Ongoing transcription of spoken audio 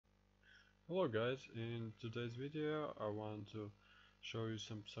Hello guys, in today's video I want to show you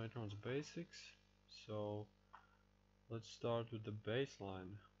some Psytrance basics. So let's start with the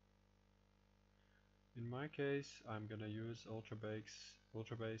baseline. In my case I'm gonna use Ultrabass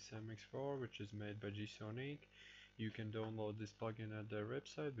MX4, which is made by Gsonic. You can download this plugin at their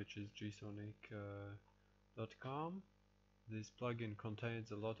website, which is gsonic.com. This plugin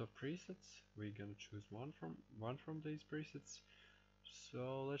contains a lot of presets. We're gonna choose one from these presets.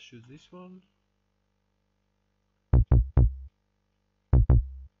 So let's choose this one.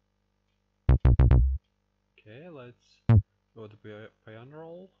 Okay, let's go to piano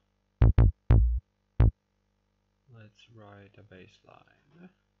roll. Let's write a bass line.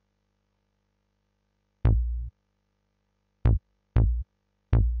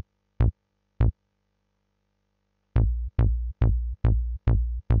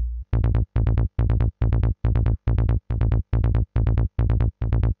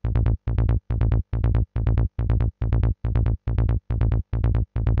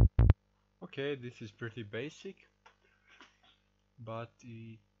 Okay, this is pretty basic, but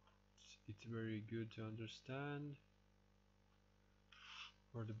it's very good to understand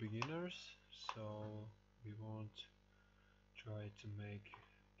for the beginners, so we won't try to make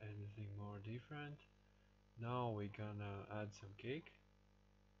anything more different. Now we're gonna add some kick.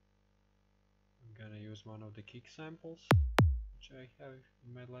 I'm gonna use one of the kick samples which I have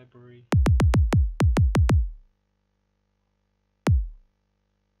in my library.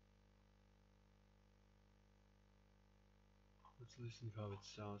 Let's listen how it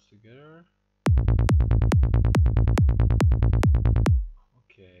sounds together.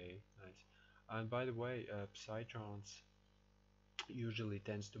 Okay, nice. And by the way, Psytrance usually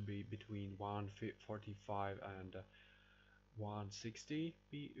tends to be between 145 and 160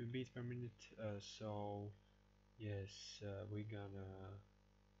 beats per minute. So yes, we're gonna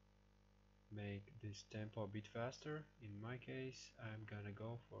make this tempo a bit faster. In my case, I'm gonna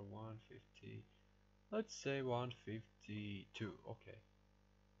go for 150. Let's say 152. Okay.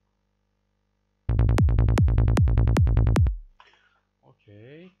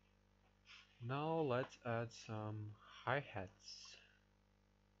 Okay. Now let's add some hi-hats.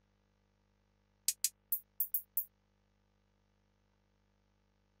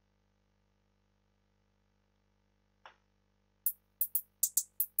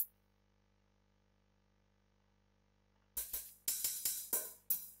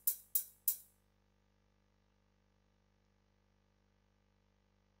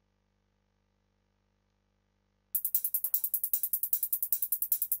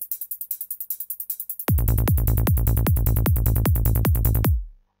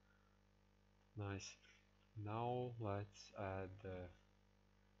 Nice. Now let's add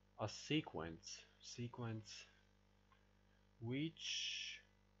a sequence which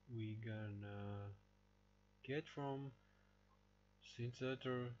we gonna get from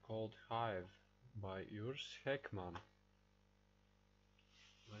synthesizer called Hive by UHE Hive.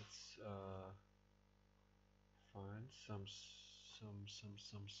 Let's find some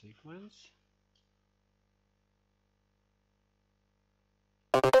sequence.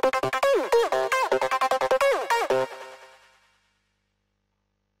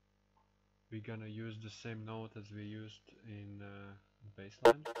 We're gonna use the same note as we used in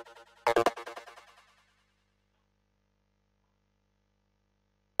bassline.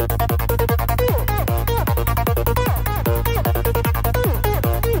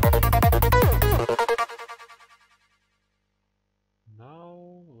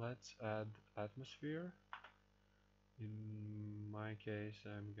 Now let's add atmosphere. In my case,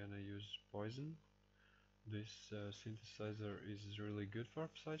 I'm gonna use Poizone. This synthesizer is really good for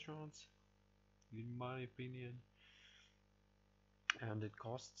Psytrance, in my opinion, and it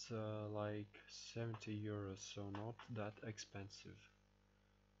costs like 70 euros, so not that expensive.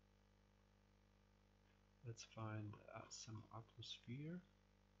 Let's find some atmosphere.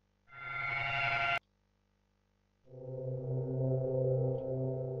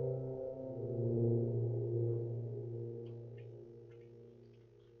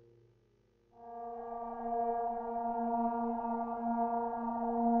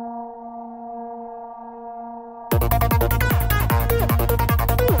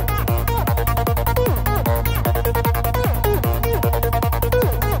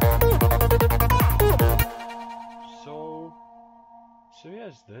 So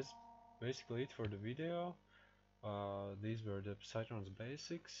yes, that's basically it for the video. These were the Psytrance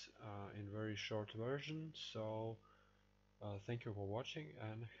basics in very short version. So thank you for watching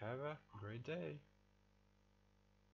and have a great day.